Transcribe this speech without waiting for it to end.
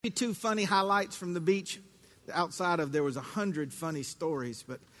Two funny highlights from the beach. Outside of there was 100 funny stories,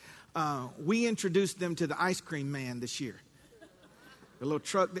 but we introduced them to the ice cream man this year. The little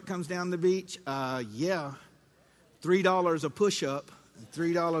truck that comes down the beach, $3 a push-up and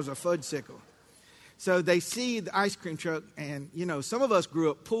 $3 a fudgesicle. So they see the ice cream truck, and, you know, some of us grew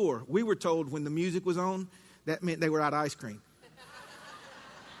up poor. We were told when the music was on, that meant they were out of ice cream.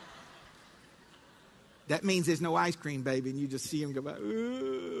 That means there's no ice cream, baby, and you just see them go by.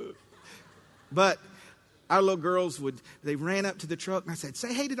 Ooh. But our little girls they ran up to the truck, and I said,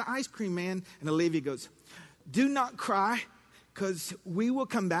 say hey to the ice cream man. And Olivia goes, do not cry, because we will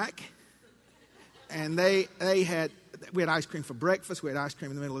come back. And we had ice cream for breakfast. We had ice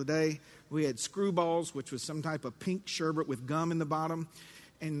cream in the middle of the day. We had screwballs, which was some type of pink sherbet with gum in the bottom.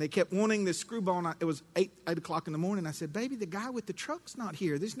 And they kept wanting this screwball. And it was 8 o'clock in the morning. I said, baby, the guy with the truck's not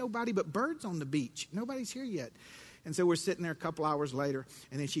here. There's nobody but birds on the beach. Nobody's here yet. And so we're sitting there a couple hours later.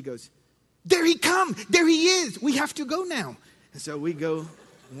 And then she goes, there he come. There he is. We have to go now. And so we go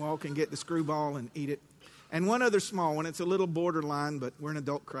walk and get the screwball and eat it. And one other small one. It's a little borderline, but we're an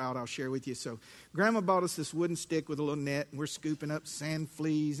adult crowd. I'll share with you. So Grandma bought us this wooden stick with a little net. And we're scooping up sand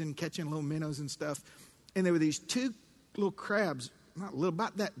fleas and catching little minnows and stuff. And there were these two little crabs, not little,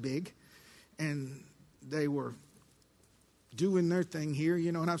 about that big. And they were doing their thing here,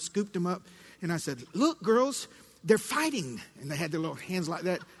 you know. And I scooped them up. And I said, look, girls, they're fighting. And they had their little hands like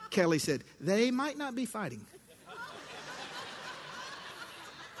that. Kelly said, they might not be fighting.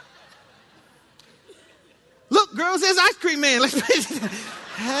 Look, girls, there's ice cream man.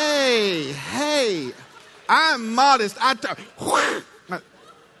 Hey, I'm modest.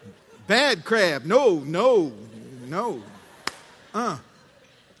 Bad crab. No.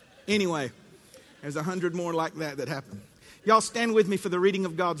 Anyway, there's 100 more like that happened. Y'all stand with me for the reading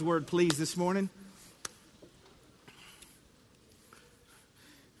of God's word, please, this morning.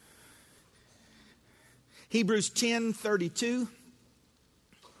 Hebrews 10:32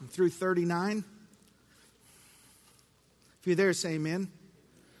 through 39. If you're there, say amen.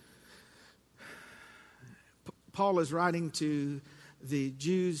 Paul is writing to the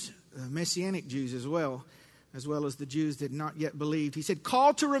Jews, Messianic Jews as well as the Jews that had not yet believed. He said,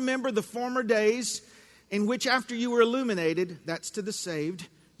 call to remember the former days in which after you were illuminated, that's to the saved,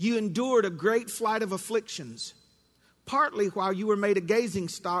 you endured a great flight of afflictions. Partly while you were made a gazing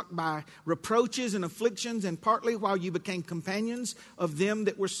stock by reproaches and afflictions, and partly while you became companions of them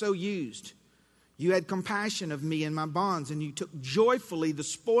that were so used. You had compassion of me and my bonds, and you took joyfully the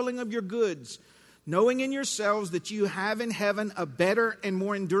spoiling of your goods, knowing in yourselves that you have in heaven a better and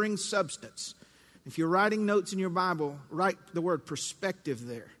more enduring substance. If you're writing notes in your Bible, write the word perspective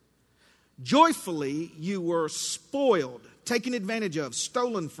there. Joyfully you were spoiled, taken advantage of,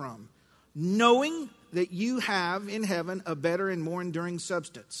 stolen from, knowing that you have in heaven a better and more enduring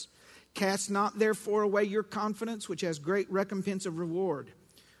substance. Cast not therefore away your confidence, which has great recompense of reward.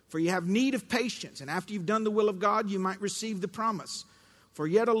 For you have need of patience, and after you've done the will of God, you might receive the promise. For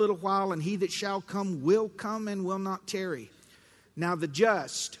yet a little while, and he that shall come will come and will not tarry. Now the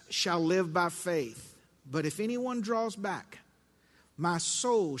just shall live by faith. But if anyone draws back, my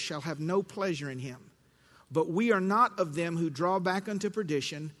soul shall have no pleasure in him. But we are not of them who draw back unto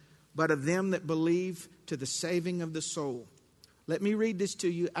perdition, but of them that believe to the saving of the soul. Let me read this to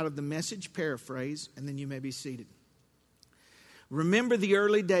you out of the Message paraphrase, and then you may be seated. Remember the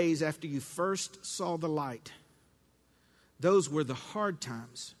early days after you first saw the light. Those were the hard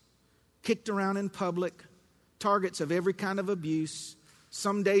times. Kicked around in public, targets of every kind of abuse.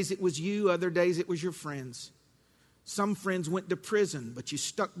 Some days it was you, other days it was your friends. Some friends went to prison, but you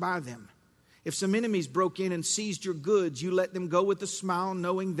stuck by them. If some enemies broke in and seized your goods, you let them go with a smile,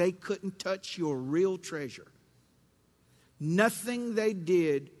 knowing they couldn't touch your real treasure. Nothing they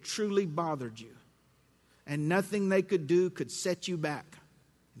did truly bothered you. And nothing they could do could set you back.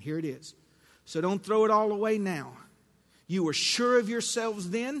 And here it is. So don't throw it all away now. You were sure of yourselves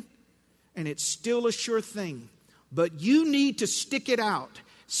then, and it's still a sure thing. But you need to stick it out,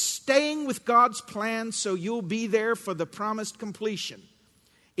 staying with God's plan so you'll be there for the promised completion.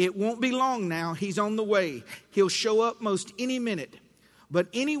 It won't be long now. He's on the way. He'll show up most any minute. But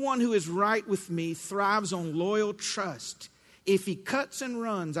anyone who is right with me thrives on loyal trust. If he cuts and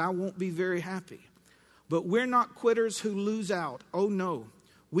runs, I won't be very happy. But we're not quitters who lose out. Oh no,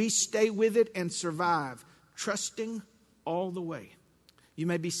 we stay with it and survive, trusting all the way. You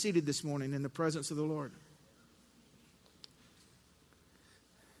may be seated this morning in the presence of the Lord.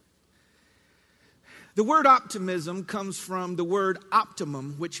 The word optimism comes from the word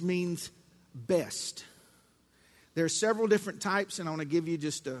optimum, which means best. There are several different types, and I want to give you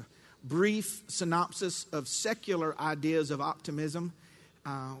just a brief synopsis of secular ideas of optimism.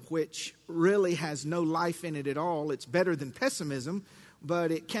 which really has no life in it at all. It's better than pessimism,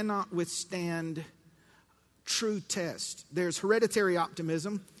 but it cannot withstand true test. There's hereditary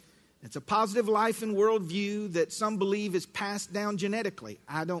optimism. It's a positive life and worldview that some believe is passed down genetically.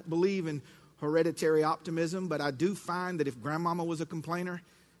 I don't believe in hereditary optimism, but I do find that if grandmama was a complainer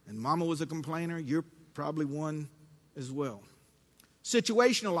and mama was a complainer, you're probably one as well.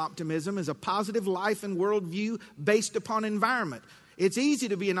 Situational optimism is a positive life and worldview based upon environment. It's easy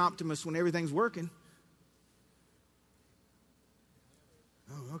to be an optimist when everything's working.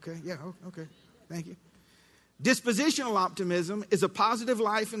 Oh, okay. Yeah, okay. Thank you. Dispositional optimism is a positive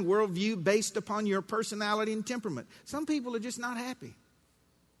life and worldview based upon your personality and temperament. Some people are just not happy.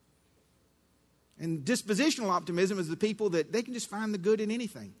 And dispositional optimism is the people that they can just find the good in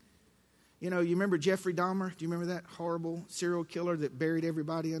anything. You know, you remember Jeffrey Dahmer? Do you remember that horrible serial killer that buried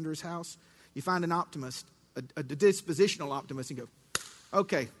everybody under his house? You find an optimist, a dispositional optimist, and go,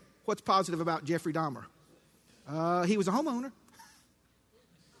 okay, what's positive about Jeffrey Dahmer? He was a homeowner.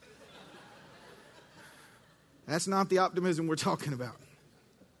 That's not the optimism we're talking about.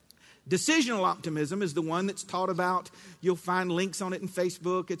 Decisional optimism is the one that's taught about. You'll find links on it in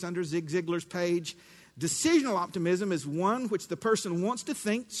Facebook. It's under Zig Ziglar's page. Decisional optimism is one which the person wants to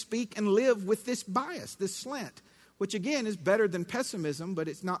think, speak, and live with this bias, this slant, which again is better than pessimism, but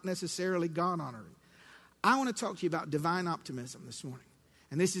it's not necessarily God-honoring. I want to talk to you about divine optimism this morning.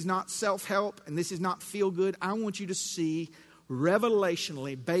 And this is not self-help, and this is not feel-good. I want you to see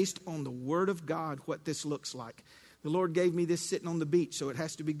revelationally, based on the Word of God, what this looks like. The Lord gave me this sitting on the beach, so it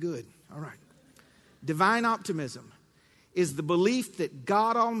has to be good. All right. Divine optimism is the belief that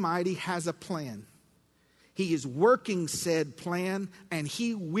God Almighty has a plan. He is working said plan, and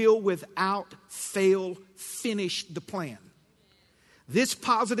He will without fail finish the plan. This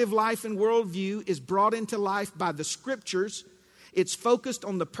positive life and worldview is brought into life by the Scriptures. It's focused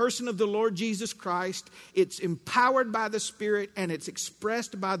on the person of the Lord Jesus Christ. It's empowered by the Spirit, and it's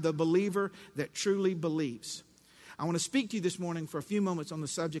expressed by the believer that truly believes. I want to speak to you this morning for a few moments on the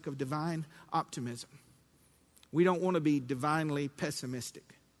subject of divine optimism. We don't want to be divinely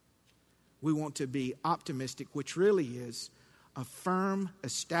pessimistic. We want to be optimistic, which really is a firm,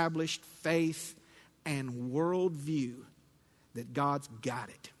 established faith and worldview that God's got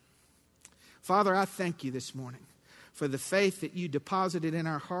it. Father, I thank you this morning for the faith that you deposited in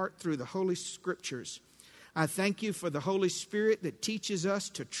our heart through the Holy Scriptures. I thank you for the Holy Spirit that teaches us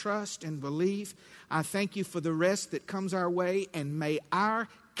to trust and believe. I thank you for the rest that comes our way, and may our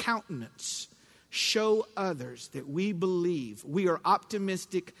countenance show others that we believe. We are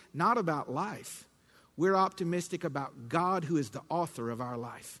optimistic not about life. We're optimistic about God, who is the author of our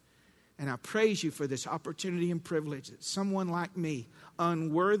life. And I praise you for this opportunity and privilege that someone like me,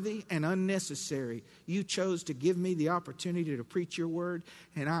 unworthy and unnecessary, you chose to give me the opportunity to preach your word.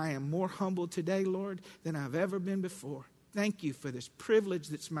 And I am more humble today, Lord, than I've ever been before. Thank you for this privilege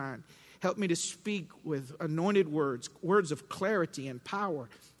that's mine. Help me to speak with anointed words, words of clarity and power.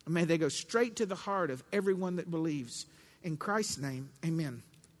 And may they go straight to the heart of everyone that believes. In Christ's name, amen.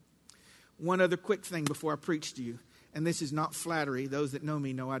 One other quick thing before I preach to you. And this is not flattery. Those that know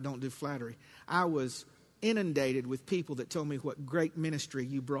me know I don't do flattery. I was inundated with people that told me what great ministry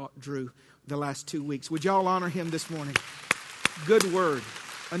you brought Drew the last 2 weeks. Would y'all honor him this morning? Good word.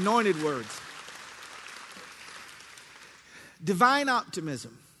 Anointed words. Divine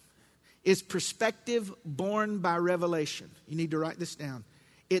optimism is perspective born by revelation. You need to write this down.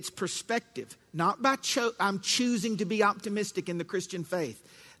 It's perspective, not by I'm choosing to be optimistic in the Christian faith.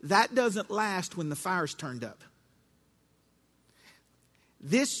 That doesn't last when the fire's turned up.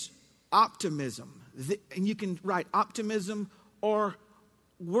 This optimism, and you can write optimism or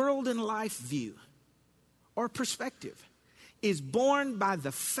world and life view or perspective, is born by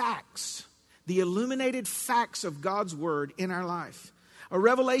the facts, the illuminated facts of God's word in our life. A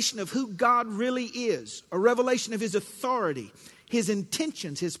revelation of who God really is, a revelation of His authority, His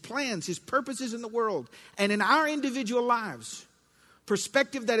intentions, His plans, His purposes in the world and in our individual lives.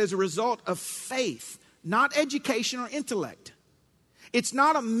 Perspective that is a result of faith, not education or intellect. It's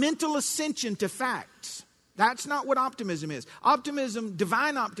not a mental ascension to facts. That's not what optimism is. Optimism,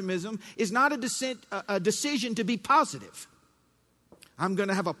 divine optimism, is not a decision to be positive. I'm going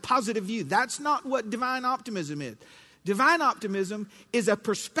to have a positive view. That's not what divine optimism is. Divine optimism is a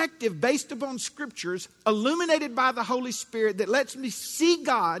perspective based upon Scriptures, illuminated by the Holy Spirit, that lets me see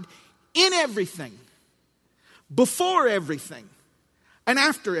God in everything, before everything, and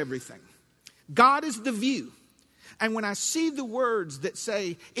after everything. God is the view. And when I see the words that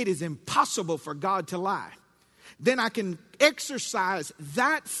say it is impossible for God to lie, then I can exercise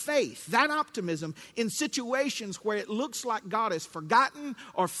that faith, that optimism in situations where it looks like God has forgotten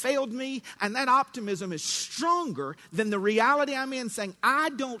or failed me. And that optimism is stronger than the reality I'm in, saying, I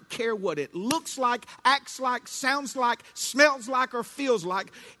don't care what it looks like, acts like, sounds like, smells like, or feels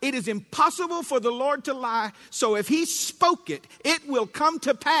like. It is impossible for the Lord to lie. So if He spoke it, it will come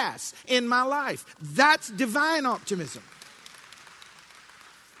to pass in my life. That's divine optimism.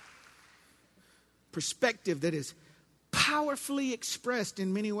 Perspective that is powerfully expressed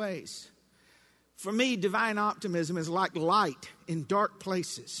in many ways. For me, divine optimism is like light in dark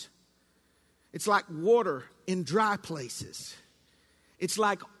places. It's like water in dry places. It's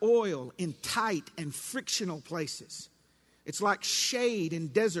like oil in tight and frictional places. It's like shade in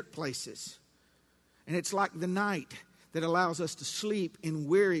desert places. And it's like the night that allows us to sleep in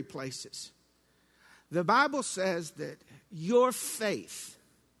weary places. The Bible says that your faith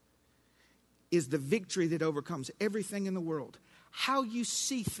is the victory that overcomes everything in the world. How you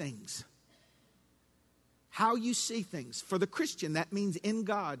see things. How you see things. For the Christian, that means in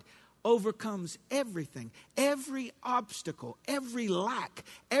God, overcomes everything. Every obstacle, every lack,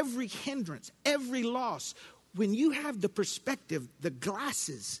 every hindrance, every loss. When you have the perspective, the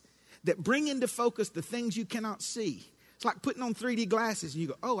glasses that bring into focus the things you cannot see. It's like putting on 3D glasses and you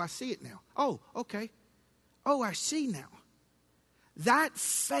go, oh, I see it now. Oh, okay. Oh, I see now. That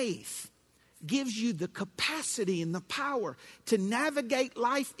faith gives you the capacity and the power to navigate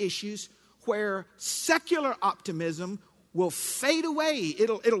life issues where secular optimism will fade away.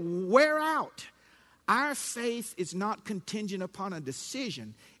 It'll wear out. Our faith is not contingent upon a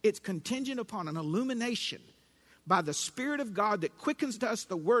decision. It's contingent upon an illumination by the Spirit of God that quickens to us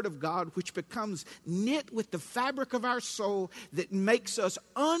the Word of God, which becomes knit with the fabric of our soul that makes us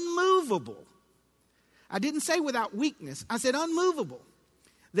unmovable. I didn't say without weakness. I said unmovable.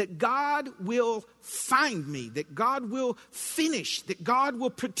 That God will find me, that God will finish, that God will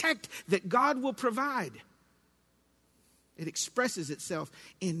protect, that God will provide. It expresses itself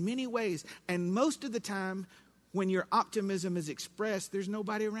in many ways. And most of the time, when your optimism is expressed, there's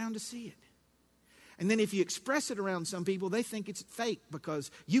nobody around to see it. And then if you express it around some people, they think it's fake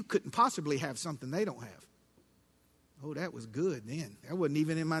because you couldn't possibly have something they don't have. Oh, that was good then. That wasn't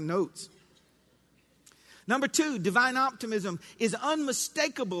even in my notes. Number 2, divine optimism is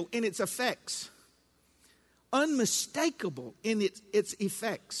unmistakable in its effects. Unmistakable in its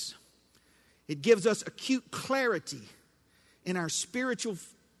effects. It gives us acute clarity in our spiritual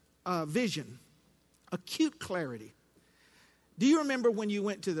vision. Acute clarity. Do you remember when you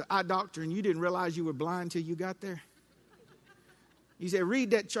went to the eye doctor and you didn't realize you were blind till you got there? You said,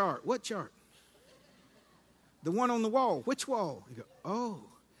 read that chart. What chart? The one on the wall. Which wall? You go, oh.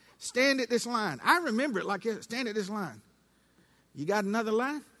 Stand at this line. I remember it like stand at this line. You got another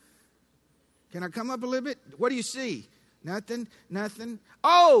line? Can I come up a little bit? What do you see? Nothing.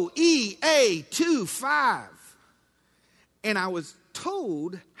 Oh, EA 25. And I was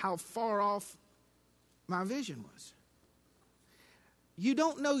told how far off my vision was. You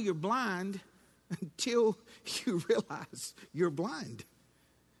don't know you're blind until you realize you're blind.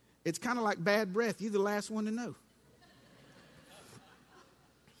 It's kind of like bad breath. You're the last one to know.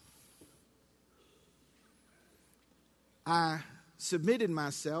 I submitted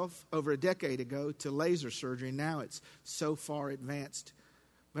myself over a decade ago to laser surgery. Now it's so far advanced.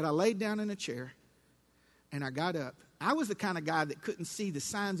 But I laid down in a chair and I got up. I was the kind of guy that couldn't see the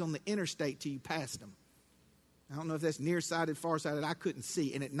signs on the interstate till you passed them. I don't know if that's nearsighted, farsighted. I couldn't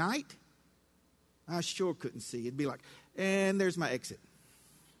see. And at night, I sure couldn't see. It'd be like, and there's my exit.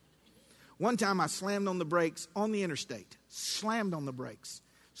 One time I slammed on the brakes on the interstate. Slammed on the brakes.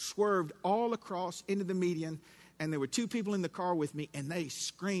 Swerved all across into the median. And there were 2 people in the car with me, and they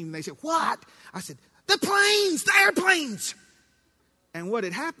screamed. They said, what? I said, the planes, the airplanes. And what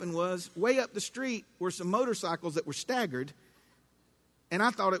had happened was, way up the street were some motorcycles that were staggered, and I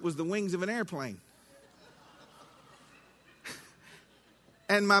thought it was the wings of an airplane.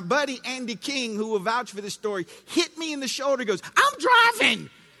 And my buddy, Andy King, who will vouch for this story, hit me in the shoulder, goes, I'm driving.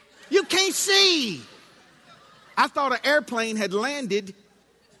 You can't see. I thought an airplane had landed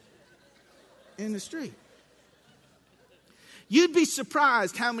in the street. You'd be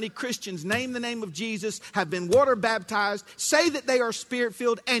surprised how many Christians name the name of Jesus, have been water baptized, say that they are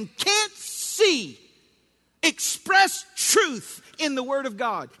spirit-filled, and can't see express truth in the Word of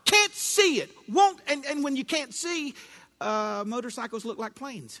God. Can't see it. Won't. And when you can't see, motorcycles look like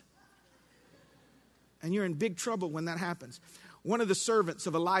planes. And you're in big trouble when that happens. One of the servants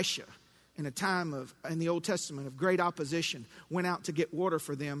of Elisha in a time in the Old Testament of great opposition went out to get water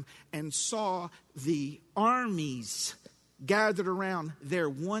for them and saw the armies gathered around their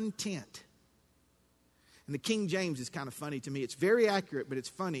one tent. And the King James is kind of funny to me. It's very accurate, but it's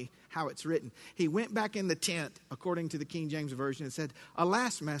funny how it's written. He went back in the tent, according to the King James Version, and said,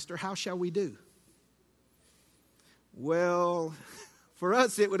 "Alas, master, how shall we do?" Well, for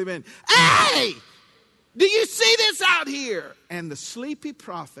us it would have been, "Hey, do you see this out here?" And the sleepy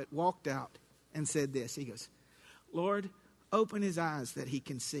prophet walked out and said this. He goes, "Lord, open his eyes that he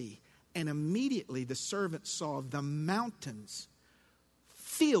can see." And immediately the servant saw the mountains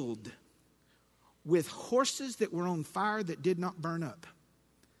filled with horses that were on fire that did not burn up,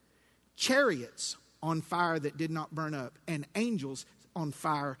 chariots on fire that did not burn up, and angels on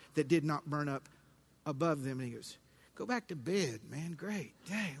fire that did not burn up above them. And he goes, "Go back to bed, man. Great.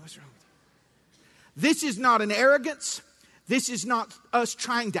 Dang, what's wrong with you?" This is not an arrogance. This is not us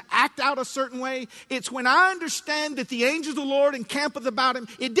trying to act out a certain way. It's when I understand that the angel of the Lord encampeth about him.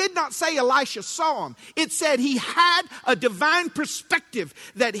 It did not say Elisha saw him. It said he had a divine perspective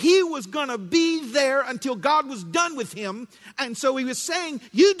that he was going to be there until God was done with him. And so he was saying,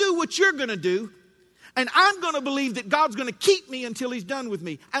 you do what you're going to do, and I'm going to believe that God's going to keep me until he's done with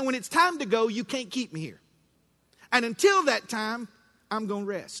me. And when it's time to go, you can't keep me here. And until that time, I'm going to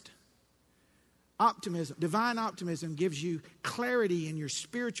rest. Optimism, divine optimism, gives you clarity in your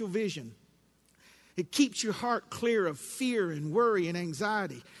spiritual vision. It keeps your heart clear of fear and worry and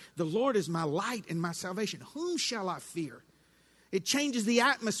anxiety. The Lord is my light and my salvation. Whom shall I fear? It changes the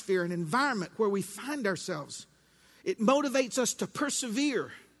atmosphere and environment where we find ourselves. It motivates us to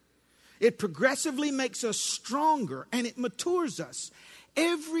persevere. It progressively makes us stronger, and it matures us.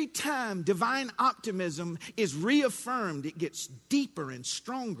 Every time divine optimism is reaffirmed, it gets deeper and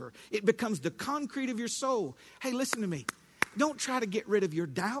stronger. It becomes the concrete of your soul. Hey, listen to me. Don't try to get rid of your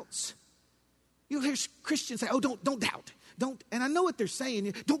doubts. You'll hear Christians say, "Oh, don't doubt. Don't." And I know what they're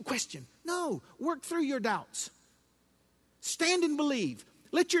saying. Don't question. No, work through your doubts. Stand and believe.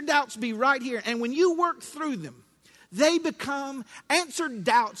 Let your doubts be right here. And when you work through them, answered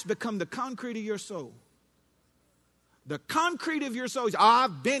doubts become the concrete of your soul. The concrete of your soul is,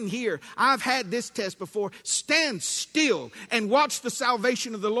 I've been here. I've had this test before. Stand still and watch the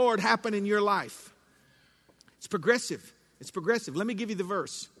salvation of the Lord happen in your life. It's progressive. It's progressive. Let me give you the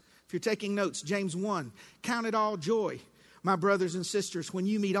verse. If you're taking notes, James 1. Count it all joy, my brothers and sisters, when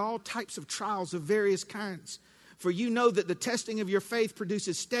you meet all types of trials of various kinds. For you know that the testing of your faith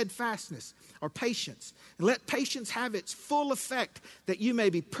produces steadfastness or patience. And let patience have its full effect, that you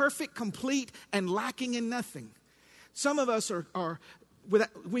may be perfect, complete, and lacking in nothing. Some of us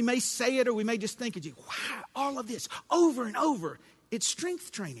we may say it or we may just think it. Wow, all of this over and over. It's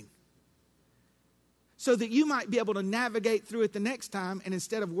strength training. So that you might be able to navigate through it the next time, and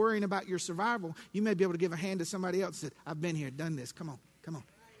instead of worrying about your survival, you may be able to give a hand to somebody else that, I've been here, done this. Come on, come on,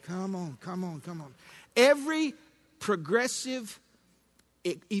 come on, come on, come on. Every progressive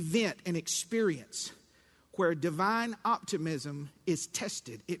event and experience where divine optimism is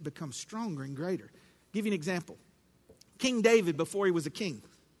tested, it becomes stronger and greater. I'll give you an example. King David, before he was a king,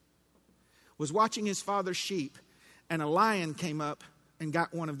 was watching his father's sheep, and a lion came up and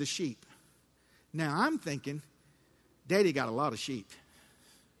got one of the sheep. Now, I'm thinking, Daddy got a lot of sheep.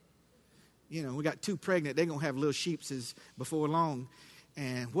 You know, we got 2 pregnant. They're going to have little sheepses before long.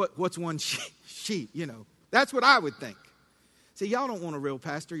 And what's one sheep, you know? That's what I would think. See, y'all don't want a real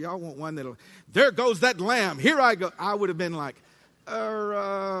pastor. Y'all want one that'll, there goes that lamb. Here I go. I would have been like,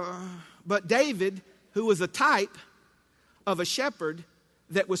 But David, who was a type of a shepherd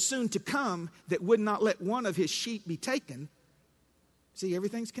that was soon to come, that would not let one of his sheep be taken. See,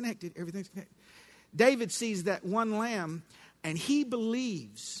 everything's connected. Everything's connected. David sees that one lamb, and he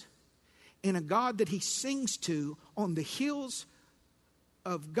believes in a God that he sings to on the hills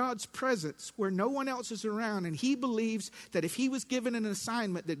of God's presence where no one else is around. And he believes that if he was given an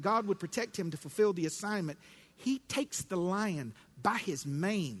assignment, that God would protect him to fulfill the assignment. He takes the lion by his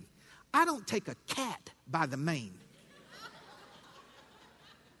mane. I don't take a cat by the mane.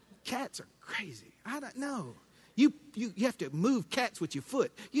 Cats are crazy. I don't know. You have to move cats with your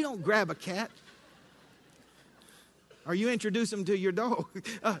foot. You don't grab a cat. Or you introduce them to your dog.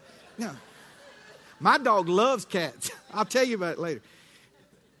 No. My dog loves cats. I'll tell you about it later.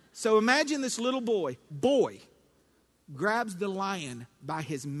 So imagine this little boy grabs the lion by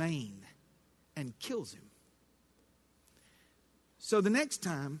his mane and kills him. So the next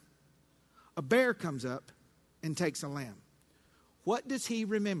time a bear comes up and takes a lamb, what does he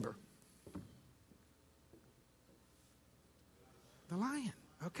remember? The lion.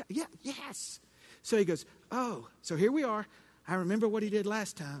 Okay. Yeah. Yes. So he goes, oh, so here we are. I remember what he did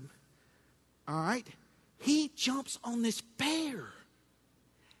last time. All right. He jumps on this bear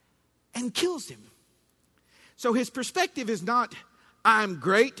and kills him. So his perspective is not, I'm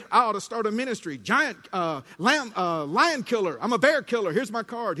great. I ought to start a ministry. Giant lion killer. I'm a bear killer. Here's my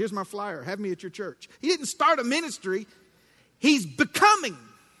card. Here's my flyer. Have me at your church. He didn't start a ministry. He's becoming.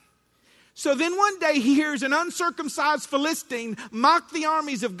 So then one day he hears an uncircumcised Philistine mock the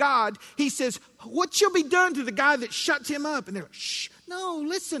armies of God. He says, what shall be done to the guy that shuts him up? And they're like, shh, no,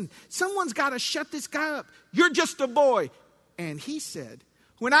 listen. Someone's got to shut this guy up. You're just a boy. And he said,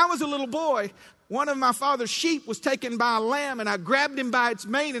 when I was a little boy, one of my father's sheep was taken by a lamb, and I grabbed him by its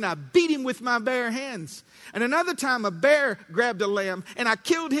mane, and I beat him with my bare hands. And another time, a bear grabbed a lamb, and I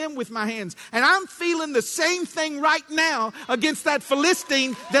killed him with my hands. And I'm feeling the same thing right now against that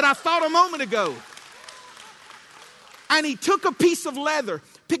Philistine that I thought a moment ago. And he took a piece of leather,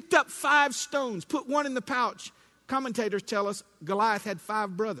 picked up 5 stones, put one in the pouch. Commentators tell us Goliath had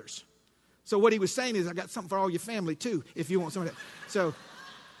 5 brothers. So what he was saying is, I got something for all your family too, if you want some of that. So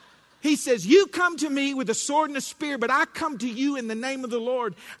he says, you come to me with a sword and a spear, but I come to you in the name of the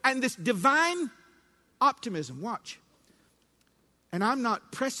Lord. And this divine optimism, watch. And I'm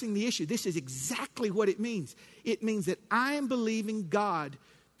not pressing the issue. This is exactly what it means. It means that I am believing God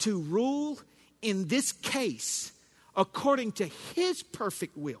to rule in this case according to his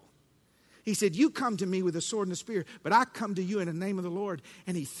perfect will. He said, you come to me with a sword and a spear, but I come to you in the name of the Lord.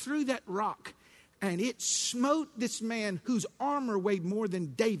 And he threw that rock, and it smote this man whose armor weighed more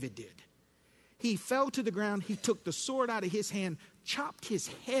than David did. He fell to the ground. He took the sword out of his hand, chopped his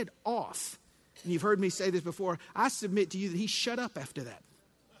head off. And you've heard me say this before. I submit to you that he shut up after that.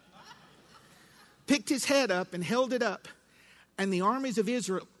 Picked his head up and held it up. And the armies of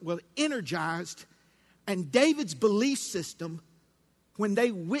Israel were energized. And David's belief system, when they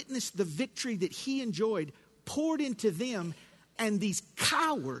witnessed the victory that he enjoyed, poured into them. And these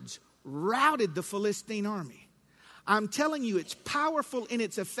cowards routed the Philistine army. I'm telling you, it's powerful in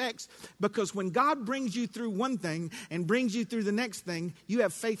its effects, because when God brings you through one thing and brings you through the next thing, you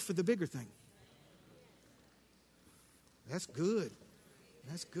have faith for the bigger thing. That's good.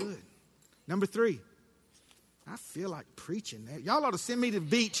 That's good. Number 3. I feel like preaching. Y'all ought to send me to the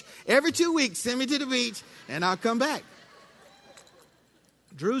beach. Every 2 weeks, send me to the beach, and I'll come back.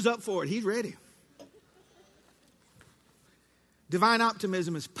 Drew's up for it. He's ready. Divine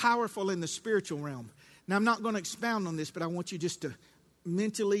optimism is powerful in the spiritual realm. Now, I'm not going to expound on this, but I want you just to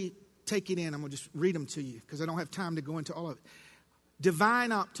mentally take it in. I'm going to just read them to you because I don't have time to go into all of it.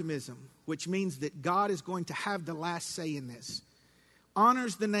 Divine optimism, which means that God is going to have the last say in this,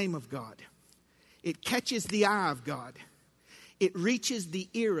 honors the name of God. It catches the eye of God. It reaches the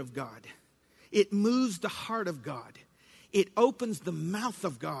ear of God. It moves the heart of God. It opens the mouth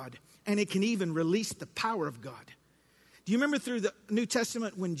of God, and it can even release the power of God. Do you remember through the New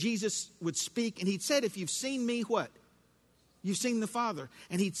Testament when Jesus would speak and he'd said, if you've seen me, what? You've seen the Father.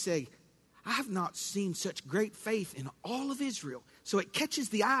 And he'd say, I have not seen such great faith in all of Israel. So it catches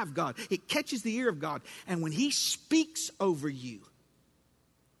the eye of God. It catches the ear of God. And when he speaks over you,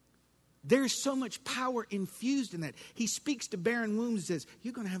 there's so much power infused in that. He speaks to barren wombs and says,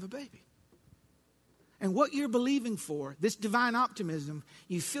 you're going to have a baby. And what you're believing for, this divine optimism,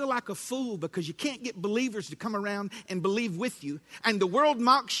 you feel like a fool because you can't get believers to come around and believe with you. And the world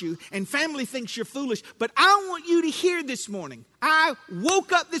mocks you and family thinks you're foolish. But I want you to hear this morning. I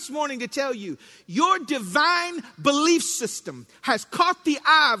woke up this morning to tell you, your divine belief system has caught the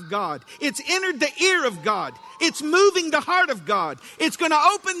eye of God. It's entered the ear of God. It's moving the heart of God. It's going to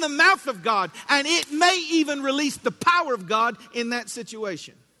open the mouth of God. And it may even release the power of God in that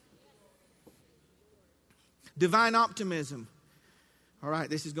situation. Divine optimism. All right,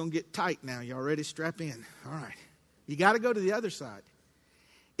 this is going to get tight now. Y'all ready? Strap in. All right. You got to go to the other side.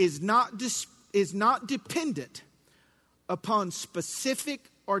 Is not dependent upon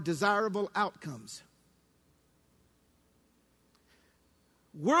specific or desirable outcomes.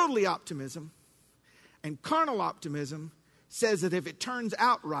 Worldly optimism and carnal optimism says that if it turns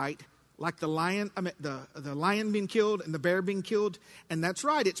out right, like the lion being killed and the bear being killed, and that's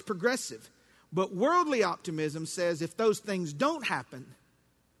right, it's progressive. But worldly optimism says if those things don't happen,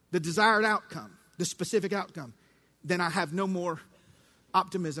 the desired outcome, the specific outcome, then I have no more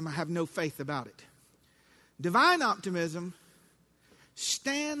optimism. I have no faith about it. Divine optimism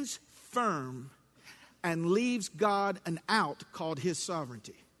stands firm and leaves God an out called his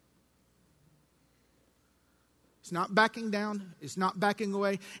sovereignty. It's not backing down. It's not backing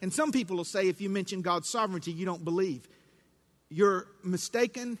away. And some people will say if you mention God's sovereignty, you don't believe. You're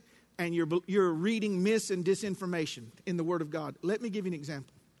mistaken. And you're reading mis and disinformation in the Word of God. Let me give you an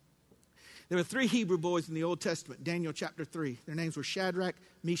example. There were 3 Hebrew boys in the Old Testament, Daniel chapter 3. Their names were Shadrach,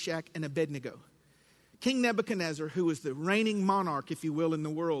 Meshach, and Abednego. King Nebuchadnezzar, who was the reigning monarch, if you will, in the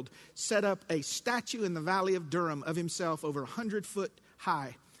world, set up a statue in the valley of Durham of himself over 100 foot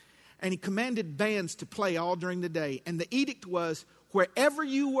high. And he commanded bands to play all during the day. And the edict was, wherever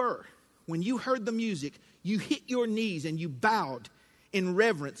you were, when you heard the music, you hit your knees and you bowed in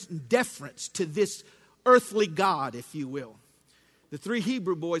reverence and deference to this earthly god, if you will. The 3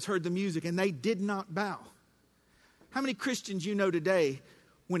 Hebrew boys heard the music and they did not bow. How many Christians you know today,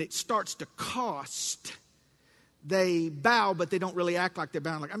 when it starts to cost, they bow, but they don't really act like they're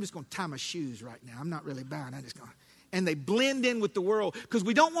bowing. Like, I'm just going to tie my shoes right now. I'm not really bowing. I'm just going to. And they blend in with the world because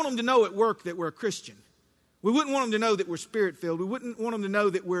we don't want them to know at work that we're a Christian. We wouldn't want them to know that we're spirit-filled. We wouldn't want them to know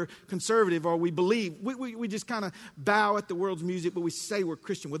that we're conservative or we believe. We just kind of bow at the world's music, but we say we're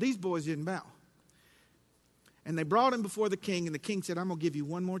Christian. Well, these boys didn't bow. And they brought him before the king, and the king said, I'm going to give you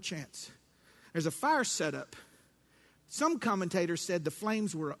one more chance. There's a fire set up. Some commentators said the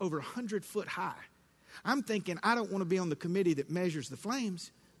flames were over 100 foot high. I'm thinking, I don't want to be on the committee that measures the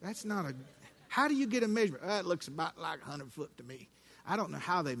flames. That's not a... How do you get a measurement? It looks about like 100 foot to me. I don't know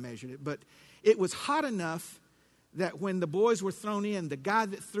how they measured it, but it was hot enough that when the boys were thrown in, the guy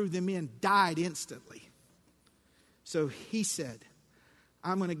that threw them in died instantly. So he said,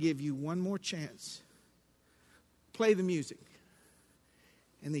 I'm going to give you one more chance. Play the music.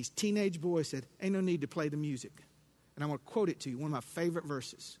 And these teenage boys said, ain't no need to play the music. And I'm going to quote it to you, one of my favorite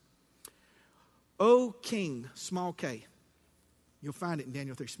verses. O King, small k. You'll find it in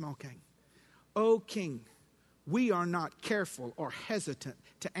Daniel 3, small k. O King, we are not careful or hesitant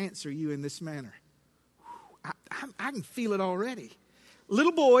to answer you in this manner. I can feel it already.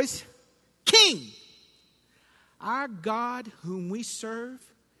 Little boys, King, our God whom we serve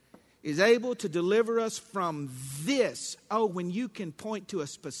is able to deliver us from this. Oh, when you can point to a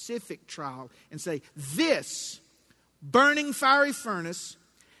specific trial and say, this burning fiery furnace,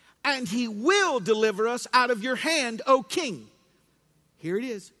 and he will deliver us out of your hand, O King. Here it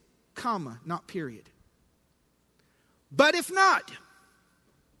is, comma, not period. But if not,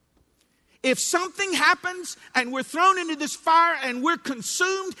 if something happens and we're thrown into this fire and we're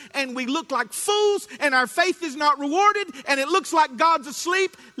consumed and we look like fools and our faith is not rewarded and it looks like God's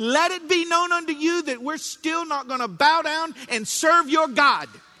asleep, let it be known unto you that we're still not going to bow down and serve your God.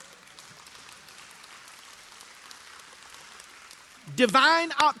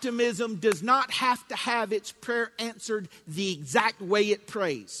 Divine optimism does not have to have its prayer answered the exact way it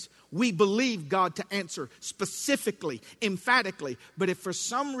prays. We believe God to answer specifically, emphatically. But if for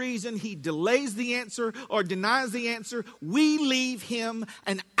some reason he delays the answer or denies the answer, we leave him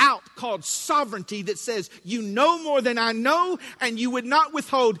an out called sovereignty that says, you know more than I know, and you would not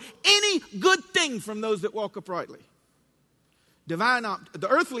withhold any good thing from those that walk uprightly. The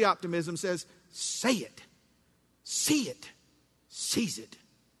earthly optimism says, say it, see it, seize it.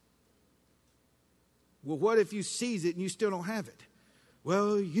 Well, what if you seize it and you still don't have it?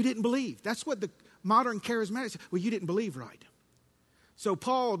 Well, you didn't believe. That's what the modern charismatics say. Well, you didn't believe right. So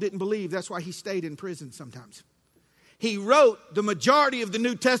Paul didn't believe. That's why he stayed in prison sometimes. He wrote the majority of the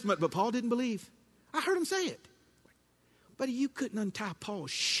New Testament, but Paul didn't believe. I heard him say it. But you couldn't untie Paul's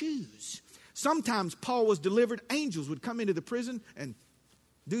shoes. Sometimes Paul was delivered. Angels would come into the prison and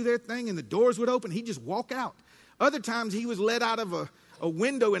do their thing, and the doors would open. He'd just walk out. Other times he was let out of a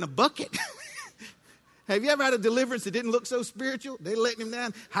window in a bucket. Have you ever had a deliverance that didn't look so spiritual? They letting him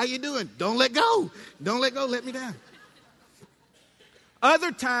down. How you doing? Don't let go. Don't let go. Let me down.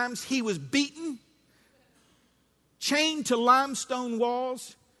 Other times he was beaten, chained to limestone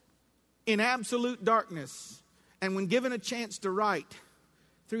walls in absolute darkness. And when given a chance to write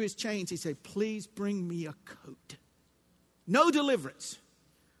through his chains, he said, please bring me a coat. No deliverance.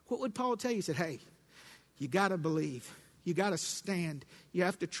 What would Paul tell you? He said, hey, you got to believe. You got to stand. You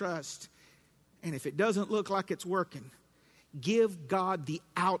have to trust. And if it doesn't look like it's working, give God the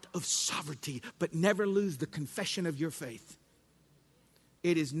out of sovereignty, but never lose the confession of your faith.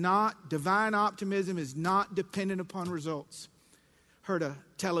 It is not, divine optimism is not dependent upon results. Heard a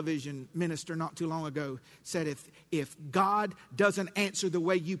television minister not too long ago said, if God doesn't answer the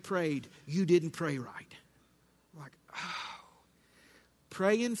way you prayed, you didn't pray right. I'm like, oh.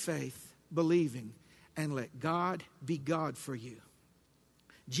 Pray in faith, believing, and let God be God for you.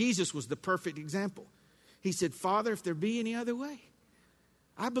 Jesus was the perfect example. He said, Father, if there be any other way,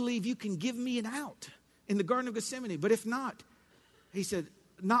 I believe you can give me an out in the Garden of Gethsemane. But if not, he said,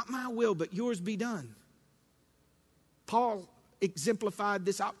 not my will, but yours be done. Paul exemplified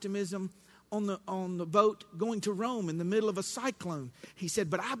this optimism on the boat going to Rome in the middle of a cyclone. He said,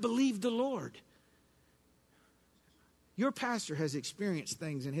 but I believe the Lord. Your pastor has experienced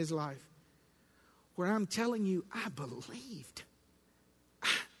things in his life where I'm telling you, I believed.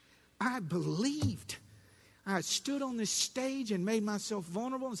 I believed I stood on this stage and made myself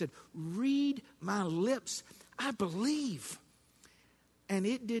vulnerable and said, read my lips. I believe. And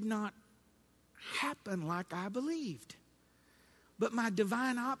it did not happen like I believed. But my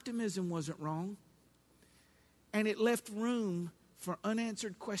divine optimism wasn't wrong. And it left room for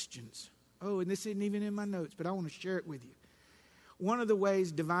unanswered questions. Oh, and this isn't even in my notes, but I want to share it with you. One of the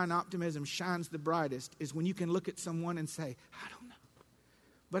ways divine optimism shines the brightest is when you can look at someone and say, I don't know,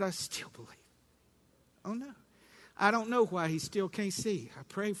 but I still believe. Oh, no. I don't know why he still can't see.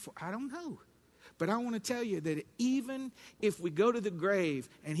 I don't know. But I want to tell you that even if we go to the grave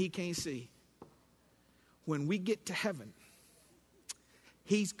and he can't see, when we get to heaven,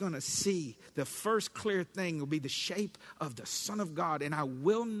 he's going to see. The first clear thing will be the shape of the Son of God. And I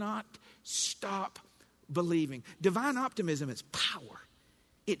will not stop believing. Divine optimism is power.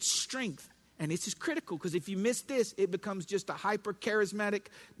 It's strength. And this is critical because if you miss this, it becomes just a hyper-charismatic,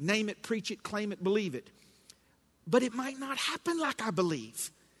 name it, preach it, claim it, believe it. But it might not happen like I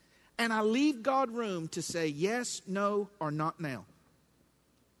believe. And I leave God room to say yes, no, or not now.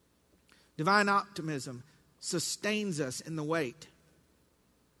 Divine optimism sustains us in the wait.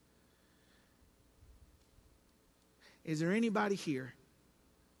 Is there anybody here?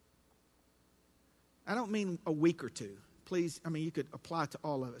 I don't mean a week or two. Please, you could apply to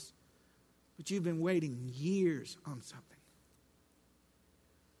all of us. But you've been waiting years on something.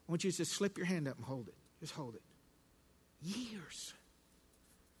 I want you to just slip your hand up and hold it. Just hold it. Years.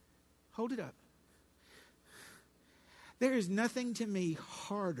 Hold it up. There is nothing to me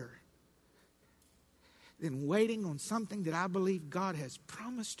harder than waiting on something that I believe God has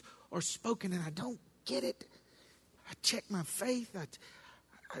promised or spoken and I don't get it. I check my faith.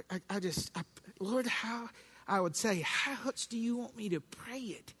 Lord, I would say, how much do you want me to pray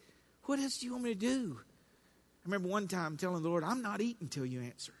it? What else do you want me to do? I remember one time telling the Lord, I'm not eating till you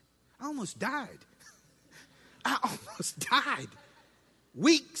answer. I almost died.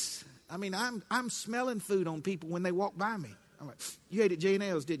 Weeks. I'm smelling food on people when they walk by me. I'm like, you ate at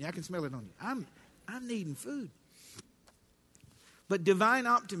J&L's, didn't you? I can smell it on you. I'm needing food. But divine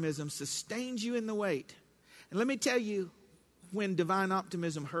optimism sustains you in the wait. And let me tell you when divine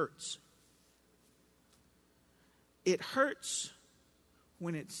optimism hurts. It hurts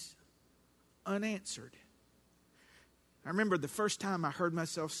when it's unanswered. I remember the first time I heard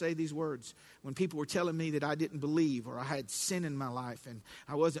myself say these words when people were telling me that I didn't believe or I had sin in my life and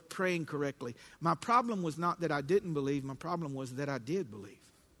I wasn't praying correctly. My problem was not that I didn't believe. My problem was that I did believe.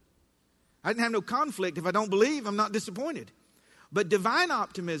 I didn't have no conflict. If I don't believe, I'm not disappointed. But divine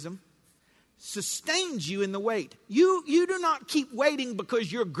optimism sustains you in the wait. You do not keep waiting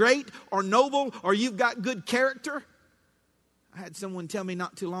because you're great or noble or you've got good character. I had someone tell me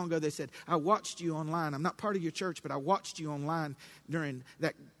not too long ago, they said, I watched you online. I'm not part of your church, but I watched you online during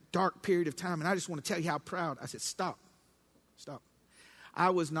that dark period of time. And I just want to tell you how proud. I said, stop.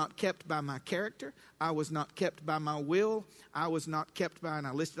 I was not kept by my character. I was not kept by my will. I was not kept by, and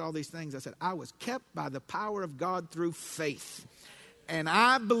I listed all these things. I said, I was kept by the power of God through faith. And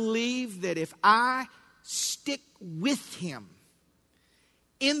I believe that if I stick with him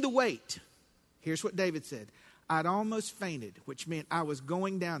in the wait, here's what David said. I'd almost fainted, which meant I was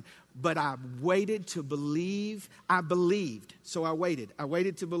going down, but I waited to believe. I believed, so I waited. I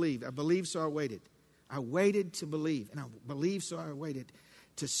waited to believe. I believed, so I waited. I waited to believe, and I believed, so I waited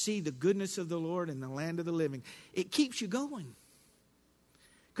to see the goodness of the Lord in the land of the living. It keeps you going.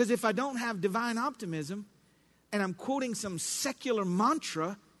 Because if I don't have divine optimism, and I'm quoting some secular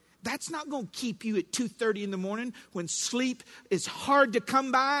mantra, that's not going to keep you at 2:30 in the morning when sleep is hard to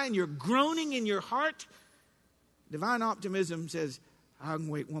come by and you're groaning in your heart. Divine optimism says, I can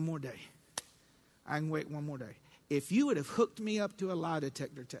wait one more day. I can wait one more day. If you would have hooked me up to a lie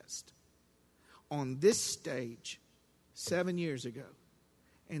detector test on this stage 7 years ago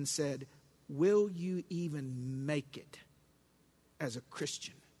and said, will you even make it as a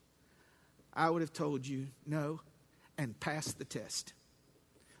Christian? I would have told you no and passed the test.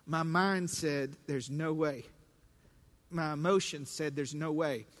 My mind said there's no way. My emotions said there's no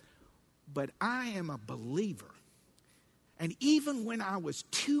way. But I am a believer. And even when I was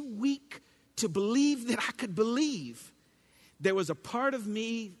too weak to believe that I could believe, there was a part of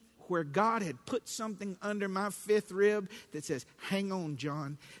me where God had put something under my fifth rib that says, hang on,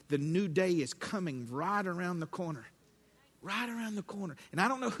 John, the new day is coming right around the corner. Right around the corner. And I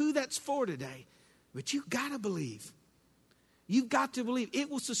don't know who that's for today, but you've got to believe. You've got to believe. It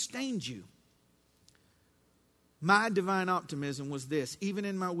will sustain you. My divine optimism was this, even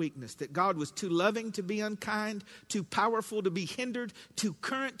in my weakness, that God was too loving to be unkind, too powerful to be hindered, too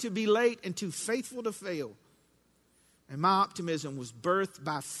current to be late, and too faithful to fail. And my optimism was birthed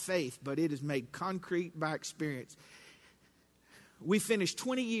by faith, but it is made concrete by experience. We finished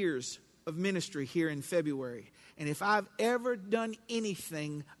 20 years of ministry here in February. And if I've ever done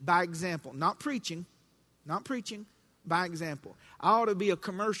anything by example, not preaching, by example, I ought to be a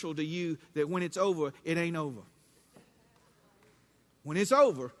commercial to you that when it's over, it ain't over. When it's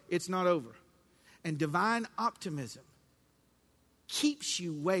over, it's not over. And divine optimism keeps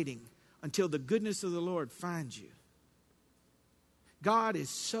you waiting until the goodness of the Lord finds you. God is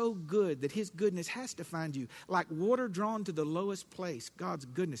so good that his goodness has to find you. Like water drawn to the lowest place, God's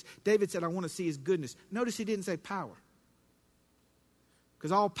goodness. David said, I want to see his goodness. Notice he didn't say power.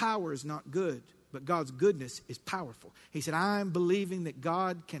 Because all power is not good, but God's goodness is powerful. He said, I'm believing that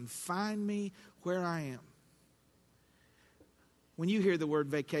God can find me where I am. When you hear the word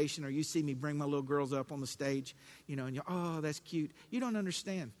vacation or you see me bring my little girls up on the stage, and you're, oh, that's cute. You don't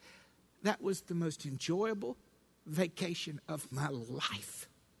understand. That was the most enjoyable vacation of my life.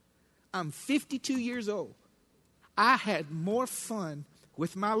 I'm 52 years old. I had more fun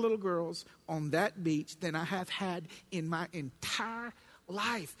with my little girls on that beach than I have had in my entire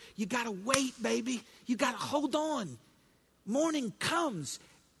life. You got to wait, baby. You got to hold on. Morning comes.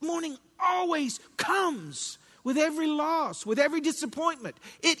 Morning always comes with every loss, with every disappointment.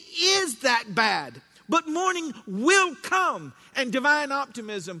 It is that bad. But morning will come, and divine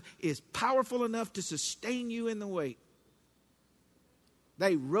optimism is powerful enough to sustain you in the wait.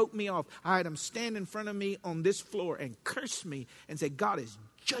 They wrote me off. I had them stand in front of me on this floor and curse me and say, God has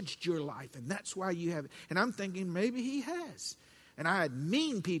judged your life, and that's why you have it. And I'm thinking, maybe he has. And I had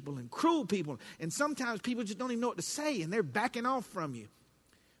mean people and cruel people, and sometimes people just don't even know what to say, and they're backing off from you.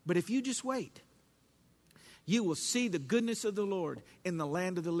 But if you just wait, you will see the goodness of the Lord in the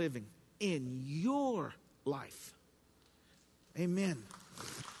land of the living. In your life. Amen.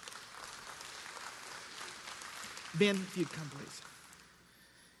 Ben, if you'd come, please.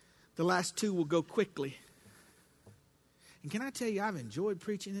 The last two will go quickly. And can I tell you, I've enjoyed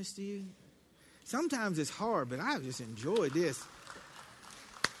preaching this to you. Sometimes it's hard, but I've just enjoyed this.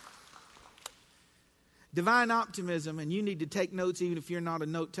 Divine optimism, and you need to take notes even if you're not a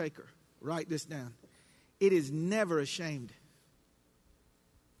note taker. Write this down. It is never ashamed.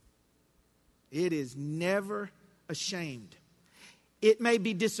 It is never ashamed. It may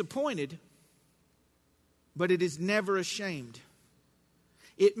be disappointed, but it is never ashamed.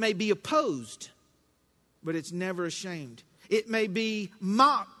 It may be opposed, but it's never ashamed. It may be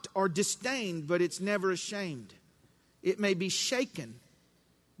mocked or disdained, but it's never ashamed. It may be shaken,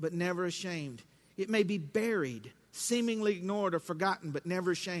 but never ashamed. It may be buried, seemingly ignored or forgotten, but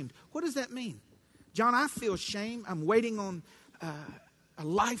never ashamed. What does that mean? John, I feel shame. I'm waiting on a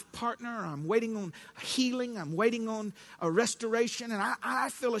life partner. I'm waiting on healing. I'm waiting on a restoration, and I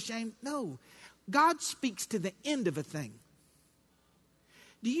feel ashamed. No, God speaks to the end of a thing.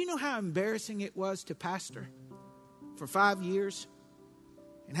 Do you know how embarrassing it was to pastor for 5 years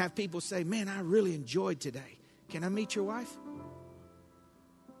and have people say, man, I really enjoyed today. Can I meet your wife?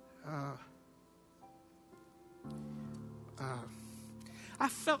 I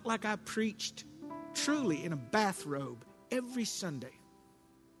felt like I preached truly in a bathrobe every Sunday.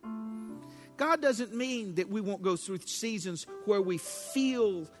 God doesn't mean that we won't go through seasons where we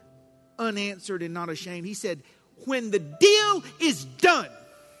feel unanswered and not ashamed. He said, when the deal is done,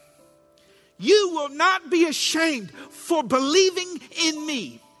 you will not be ashamed for believing in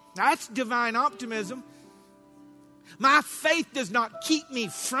me. That's divine optimism. My faith does not keep me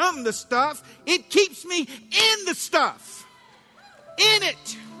from the stuff. It keeps me in the stuff. In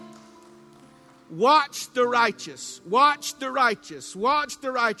it. Watch the righteous. Watch the righteous. Watch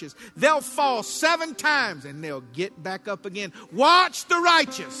the righteous. They'll fall 7 times and they'll get back up again. Watch the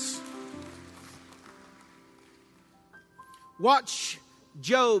righteous. Watch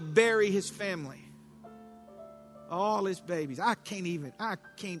Job bury his family. All his babies. I can't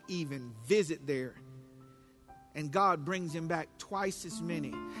even visit there. And God brings him back twice as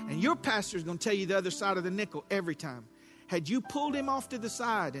many. And your pastor is going to tell you the other side of the nickel every time. Had you pulled him off to the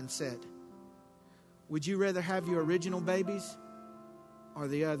side and said, would you rather have your original babies or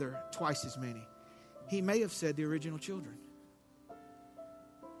the other twice as many? He may have said the original children.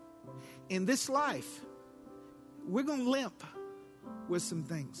 In this life, we're going to limp with some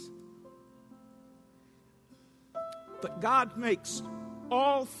things. But God makes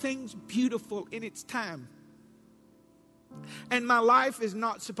all things beautiful in its time. And my life is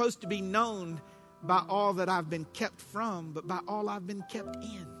not supposed to be known by all that I've been kept from, but by all I've been kept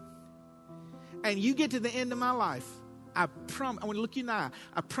in. And you get to the end of my life, I want to look you in the eye.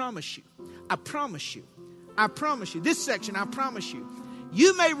 I promise you, this section, I promise you,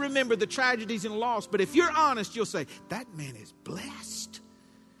 You may remember the tragedies and loss, but if you're honest, you'll say, that man is blessed.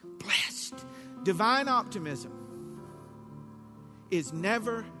 Blessed. Divine optimism is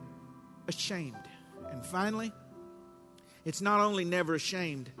never ashamed. And finally, it's not only never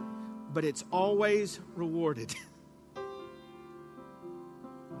ashamed, but it's always rewarded.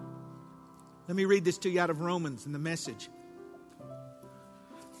 Let me read this to you out of Romans in the Message.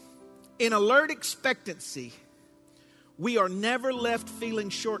 In alert expectancy, we are never left feeling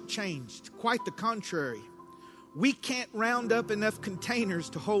shortchanged. Quite the contrary. We can't round up enough containers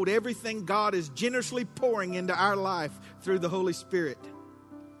to hold everything God is generously pouring into our life through the Holy Spirit.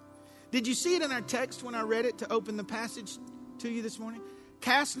 Did you see it in our text when I read it to open the passage to you this morning?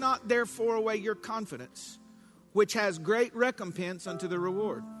 Cast not therefore away your confidence, which has great recompense unto the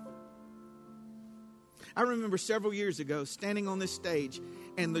reward. I remember several years ago standing on this stage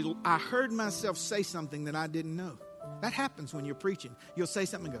and I heard myself say something that I didn't know. That happens when you're preaching. You'll say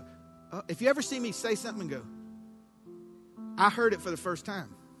something and go, if you ever see me say something and go, I heard it for the first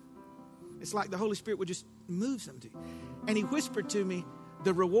time. It's like the Holy Spirit would just move something to you. And he whispered to me,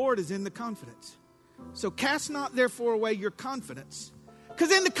 the reward is in the confidence. So cast not therefore away your confidence,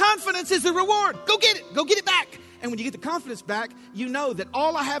 because in the confidence is the reward. Go get it. Go get it back. And when you get the confidence back, you know that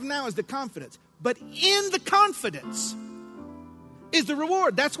all I have now is the confidence. But in the confidence is the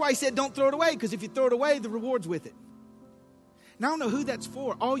reward. That's why he said don't throw it away, because if you throw it away, the reward's with it. Now, I don't know who that's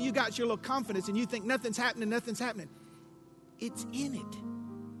for. All you got is your little confidence and you think nothing's happening. It's in it.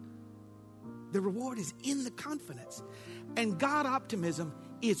 The reward is in the confidence. And God optimism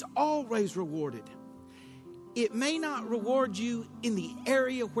is always rewarded. It may not reward you in the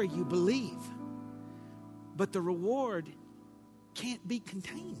area where you believe, but the reward can't be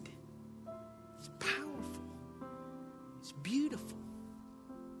contained. It's powerful. It's beautiful.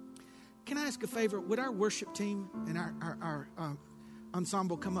 Can I ask a favor? Would our worship team and our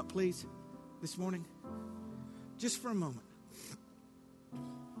ensemble come up, please, this morning? Just for a moment.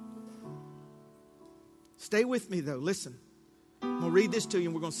 Stay with me, though. Listen. I'm going to read this to you,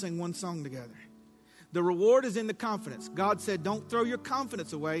 and we're going to sing one song together. The reward is in the confidence. God said, don't throw your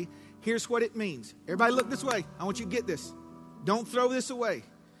confidence away. Here's what it means. Everybody look this way. I want you to get this. Don't throw this away.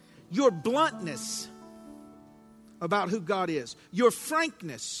 Your bluntness about who God is. Your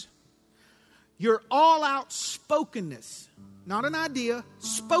frankness. Your all-out spokenness. Not an idea,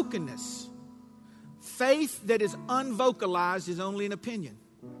 spokenness. Faith that is unvocalized is only an opinion.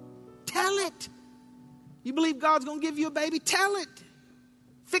 Tell it. You believe God's going to give you a baby? Tell it.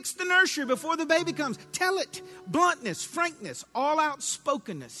 Fix the nursery before the baby comes. Tell it. Bluntness, frankness, all-out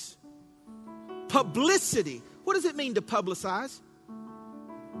spokenness. Publicity. What does it mean to publicize?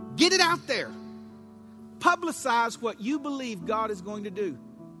 Get it out there. Publicize what you believe God is going to do.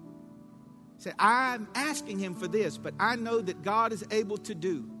 Say, I'm asking him for this, but I know that God is able to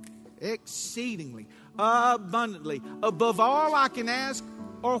do exceedingly, abundantly, above all I can ask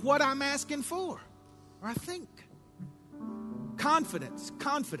or what I'm asking for. Or I think. Confidence.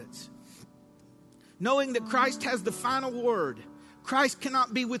 Knowing that Christ has the final word. Christ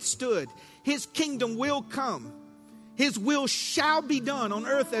cannot be withstood. His kingdom will come. His will shall be done on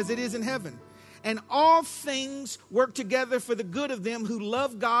earth as it is in heaven. And all things work together for the good of them who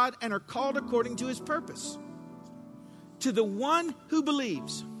love God and are called according to his purpose. To the one who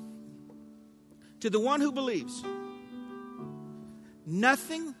believes.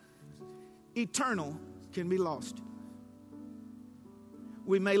 Nothing eternal can be lost.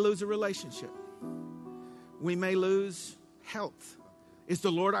 We may lose a relationship. We may lose health. Is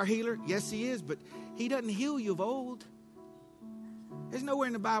the Lord our healer? Yes, he is, but he doesn't heal you of old. There's nowhere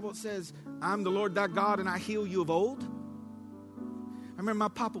in the Bible that says, I'm the Lord thy God and I heal you of old. I remember my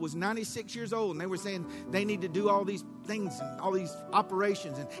papa was 96 years old and they were saying they need to do all these things and all these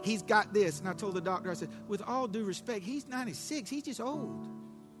operations and he's got this. And I told the doctor, I said, with all due respect, he's 96. He's just old.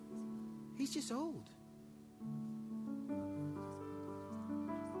 He's just old.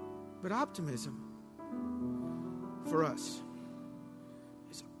 But optimism for us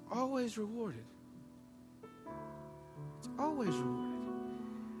is always rewarded. It's always rewarded.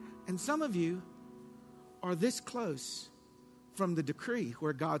 And some of you are this close from the decree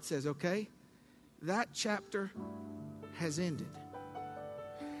where God says, okay, that chapter has ended.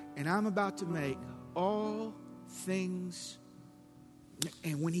 And I'm about to make all things.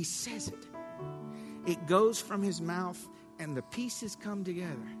 And when he says it, it goes from his mouth and the pieces come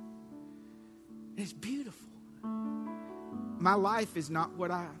together. It's beautiful. My life is not what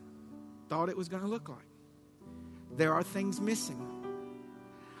I thought it was going to look like. There are things missing.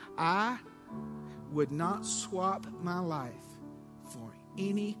 I would not swap my life for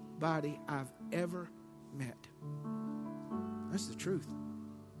anybody I've ever met. That's the truth.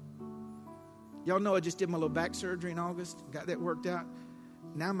 Y'all know I just did my little back surgery in August. Got that worked out.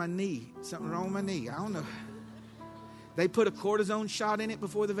 Now my knee. Something wrong with my knee. I don't know. They put a cortisone shot in it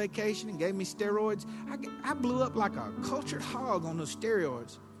before the vacation and gave me steroids. I blew up like a cultured hog on those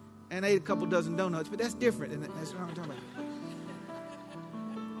steroids and ate a couple dozen donuts, but that's different. And that's what I'm talking about.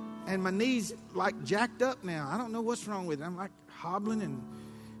 And my knee's like jacked up now. I don't know what's wrong with it. I'm like hobbling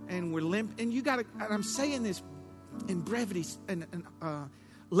and we're limp. And you got to, and I'm saying this in brevity and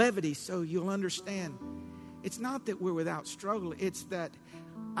levity so you'll understand. It's not that we're without struggle. It's that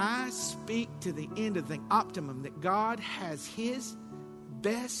I speak to the end of the optimum, that God has his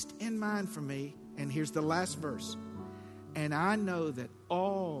best in mind for me. And here's the last verse. And I know that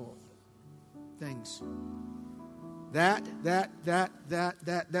all things, that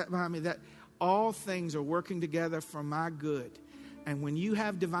behind me, that all things are working together for my good. And when you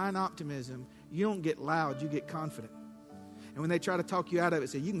have divine optimism, you don't get loud, you get confident. And when they try to talk you out of it,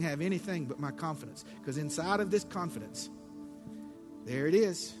 say, you can have anything but my confidence. Because inside of this confidence, there it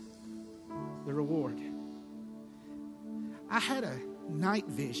is, the reward. I had a night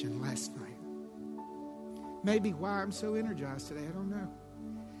vision last night. Maybe why I'm so energized today, I don't know.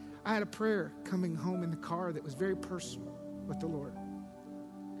 I had a prayer coming home in the car that was very personal with the Lord.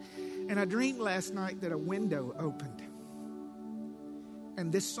 And I dreamed last night that a window opened.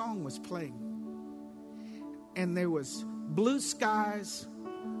 And this song was playing. And there was blue skies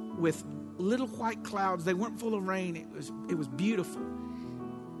with little white clouds. They weren't full of rain. It was beautiful.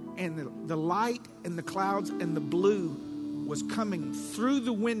 And the light and the clouds and the blue was coming through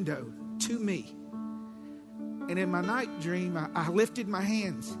the window to me. And in my night dream, I lifted my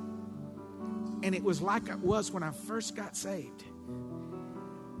hands. And it was like it was when I first got saved.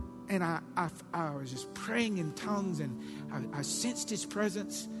 And I was just praying in tongues, and I sensed his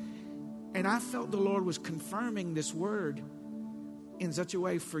presence. And I felt the Lord was confirming this word in such a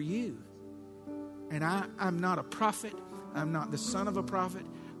way for you. And I'm not a prophet. I'm not the son of a prophet.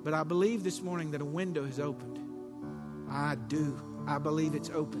 But I believe this morning that a window has opened. I do. I believe it's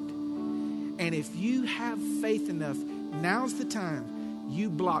opened. And if you have faith enough, now's the time. You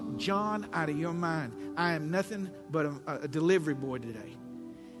block John out of your mind. I am nothing but a delivery boy today.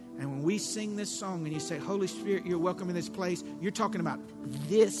 And when we sing this song and you say, Holy Spirit, you're welcome in this place, you're talking about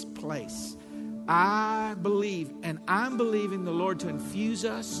this place. I believe, and I'm believing the Lord to infuse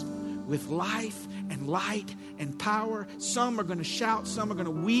us with life and light and power. Some are going to shout, some are going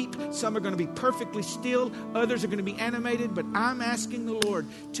to weep, some are going to be perfectly still, others are going to be animated. But I'm asking the Lord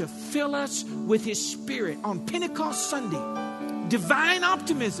to fill us with his Spirit on Pentecost Sunday. Divine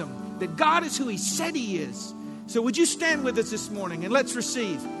optimism that God is who he said he is. So would you stand with us this morning and let's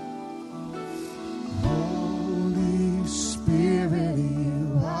receive. Holy Spirit,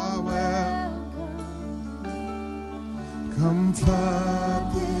 you are welcome. Come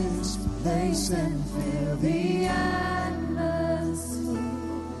flood this place and fill the atmosphere.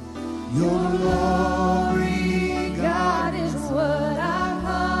 Your glory, God, is what our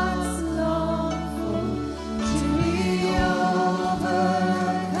hearts long for. To be overcome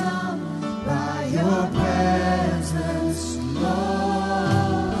by your presence,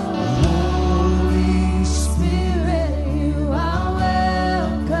 Lord. Holy Spirit, you are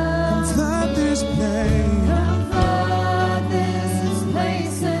welcome. Come flood this place. Come flood this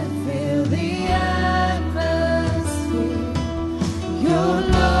place and fill the atmosphere. Your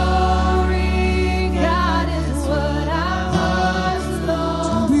glory, God, is what our hearts long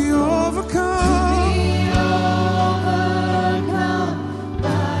for. To be overcome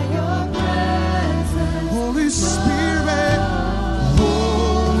by your presence. Holy Spirit,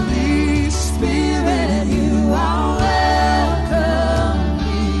 you are welcome.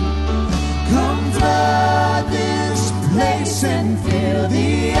 Come flood this place and fill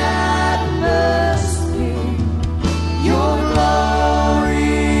the atmosphere. Your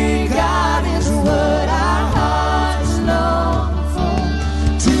glory, God, is what our hearts long for.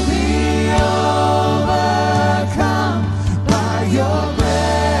 To be overcome by your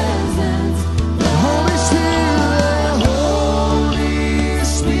presence. Holy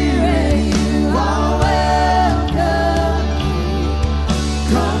Spirit, you are welcome.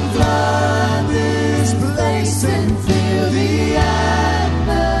 Come flood this place and fill the atmosphere.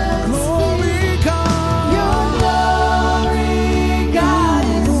 Glory, God. Your glory, God,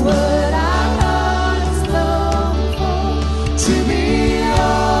 is what our hearts long for. To be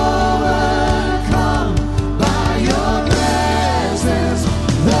overcome by your presence,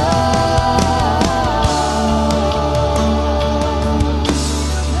 Lord.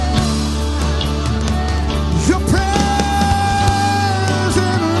 Your presence,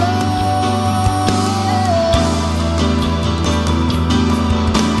 Lord.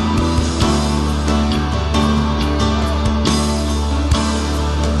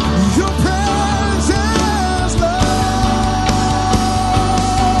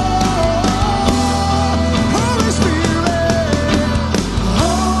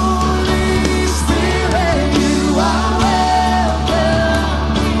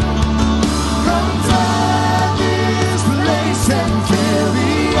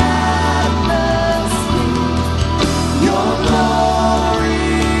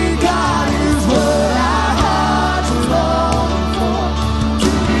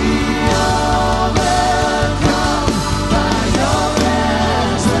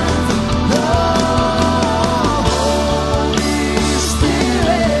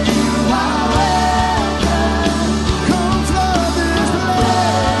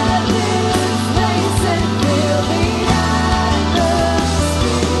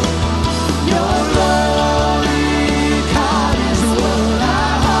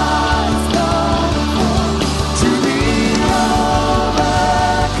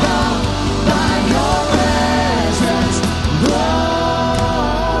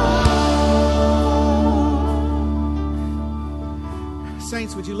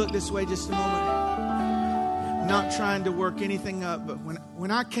 Saints, would you look this way just a moment? Not trying to work anything up, but when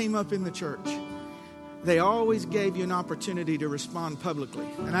I came up in the church, they always gave you an opportunity to respond publicly.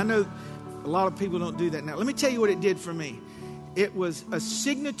 And I know a lot of people don't do that now. Let me tell you what it did for me. It was a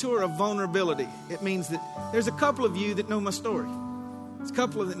signature of vulnerability. It means that there's a couple of you that know my story. There's a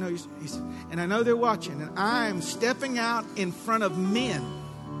couple of that know you. And I know they're watching. And I am stepping out in front of men,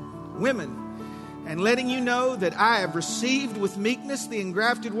 women, and letting you know that I have received with meekness the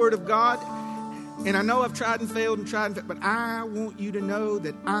engrafted word of God. And I know I've tried and failed, but I want you to know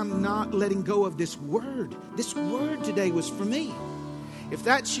that I'm not letting go of this word. This word today was for me. If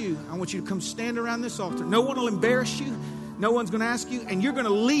that's you, I want you to come stand around this altar. No one will embarrass you. No one's going to ask you. And you're going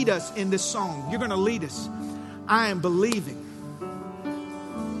to lead us in this song. You're going to lead us. I am believing.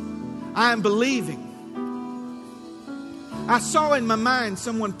 I am believing. I saw in my mind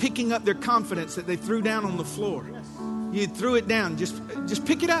someone picking up their confidence that they threw down on the floor. You threw it down. Just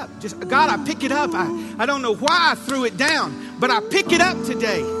pick it up. God, I pick it up. I don't know why I threw it down, but I pick it up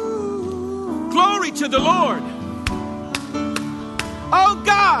today. Glory to the Lord. Oh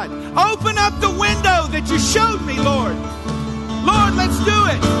God, open up the window that you showed me, Lord. Lord, let's do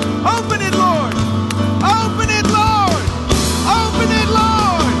it. Open it, Lord. Open it, Lord. Open it,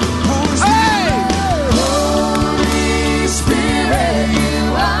 Lord. Hey! Holy Spirit,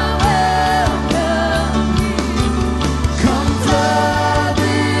 you are welcome. Come flood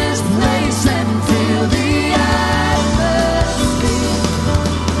this place and fill the atmosphere.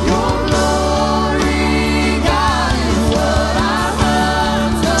 Your glory, God, is what our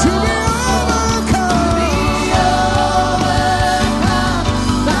hearts long. To be overcome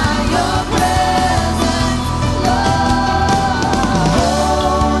by your presence, Lord.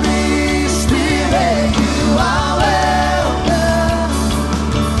 Holy Spirit, you are welcome.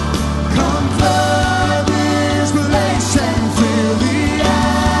 Come flood this place and fill the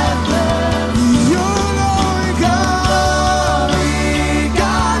atmosphere. Your glory,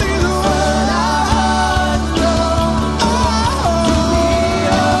 God, is what our hearts long. To be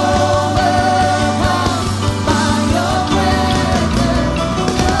overcome by your presence,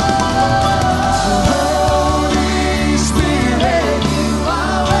 Holy Spirit, you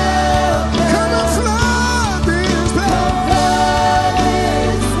are welcome. Come and flood this place. Flood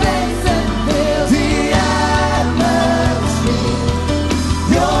this place and fill the atmosphere.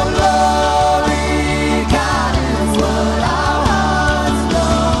 Your glory, God, is what our hearts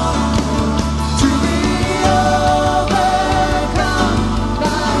long. To be overcome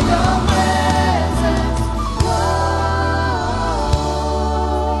by your presence,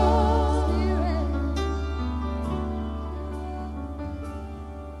 Spirit.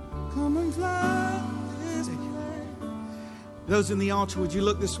 Come and flood this place. Those in the altar, would you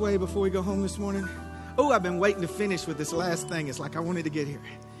look this way before we go home this morning? Oh, I've been waiting to finish with this last thing. It's like I wanted to get here.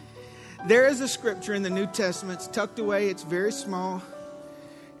 There is a scripture in the New Testament. It's tucked away. It's very small.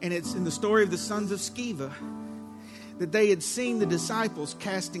 And it's in the story of the sons of Sceva, that they had seen the disciples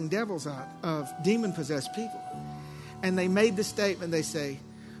casting devils out of demon-possessed people. And they made the statement, they say,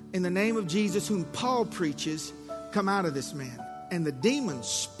 in the name of Jesus, whom Paul preaches, come out of this man. And the demons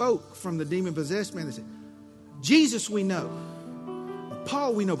spoke from the demon-possessed man. They said, Jesus we know.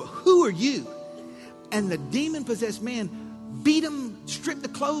 Paul we know, but who are you? And the demon-possessed man beat him, stripped the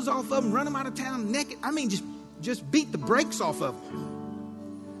clothes off of him, run him out of town naked. I mean, just beat the brakes off of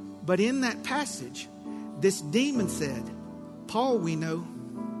him. But in that passage, this demon said, Paul we know.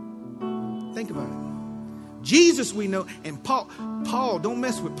 Think about it. Jesus we know. And Paul, don't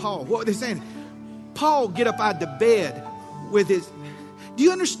mess with Paul. What they're saying, Paul, get up out of the bed with his... Do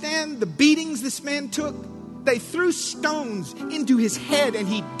you understand the beatings this man took? They threw stones into his head and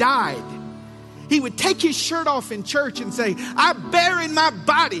he died. He would take his shirt off in church and say, I bear in my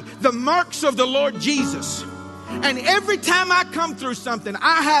body the marks of the Lord Jesus. And every time I come through something,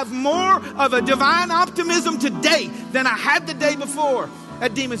 I have more of a divine optimism today than I had the day before.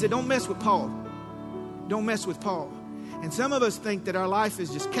 That demon said, don't mess with Paul. Don't mess with Paul. And some of us think that our life is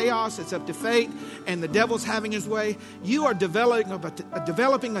just chaos. It's up to fate and the devil's having his way. You are developing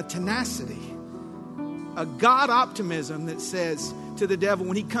a tenacity, a God optimism that says to the devil,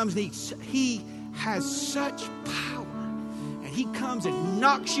 when he comes, he has such power. And he comes and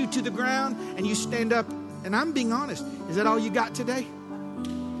knocks you to the ground and you stand up. And I'm being honest. Is that all you got today?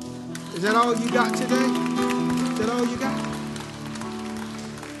 Is that all you got today? Is that all you got?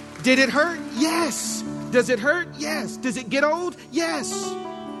 Did it hurt? Yes. Does it hurt? Yes. Does it get old? Yes.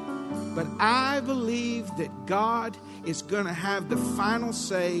 But I believe that God is going to have the final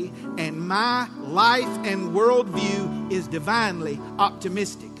say, and my life and worldview is divinely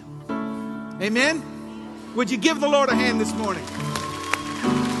optimistic. Amen? Would you give the Lord a hand this morning?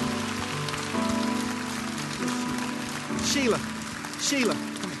 Sheila,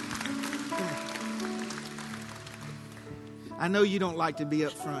 come here. I know you don't like to be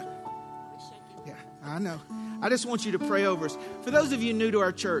up front. Yeah, I know. I just want you to pray over us. For those of you new to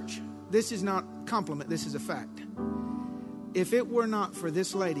our church, this is not compliment, this is a fact. If it were not for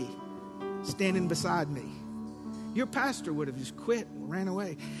this lady standing beside me, your pastor would have just quit, ran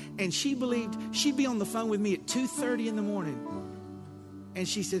away. And she believed, she'd be on the phone with me at 2:30 in the morning. And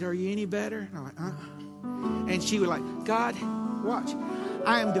she said, "Are you any better?" And I'm like, And she was like, "God, watch.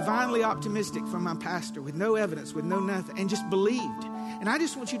 I am divinely optimistic from my pastor with no evidence, with no nothing," and just believed. And I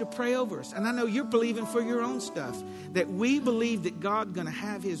just want you to pray over us. And I know you're believing for your own stuff, that we believe that God's going to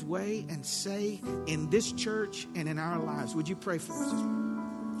have his way and say in this church and in our lives. Would you pray for us?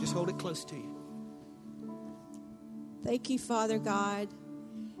 Just hold it close to you. Thank you, Father God,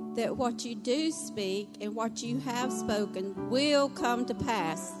 that what you do speak and what you have spoken will come to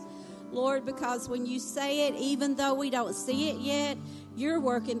pass. Lord, because when you say it, even though we don't see it yet, you're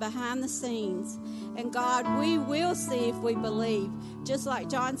working behind the scenes. And God, we will see if we believe. Just like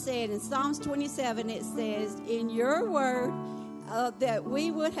John said in Psalms 27, it says, in your word, that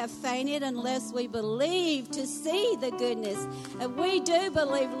we would have fainted unless we believed to see the goodness. And we do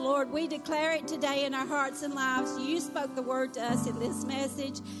believe, Lord. We declare it today in our hearts and lives. You spoke the word to us in this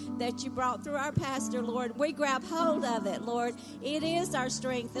message that you brought through our pastor, Lord. We grab hold of it, Lord. It is our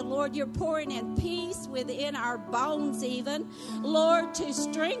strength. And Lord, you're pouring in peace within our bones even, Lord, to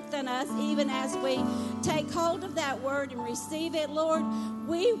strengthen us even as we take hold of that word and receive it, Lord.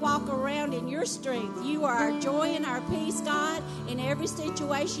 We walk around in your strength. You are our joy and our peace, God. In every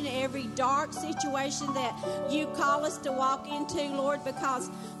situation, every dark situation that you call us to walk into, Lord,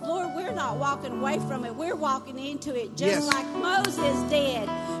 because, Lord, we're not walking away from it. We're walking into it just like Moses did.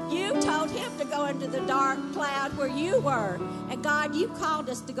 You told him to go into the dark cloud where you were. And, God, you called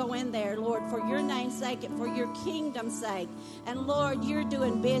us to go in there, Lord, for your name's sake and for your kingdom's sake. And, Lord, you're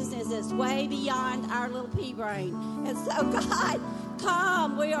doing business that's way beyond our little pea brain. And so, God,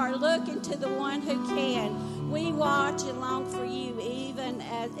 come. We are looking to the one who can. We watch and long for you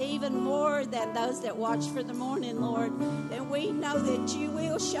even more than those that watch for the morning, Lord. And we know that you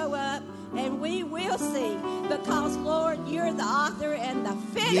will show up and we will see, because, Lord, you're the author and the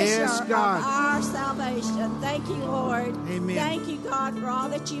finisher of our salvation. Thank you, Lord. Amen. Thank you, God, for all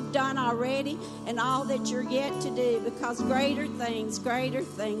that you've done already and all that you're yet to do, because greater things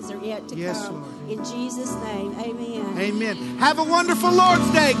are yet to come. Lord. In Jesus' name, amen. Amen. Have a wonderful Lord's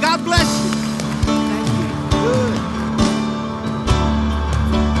Day. God bless you. Thank you. Good.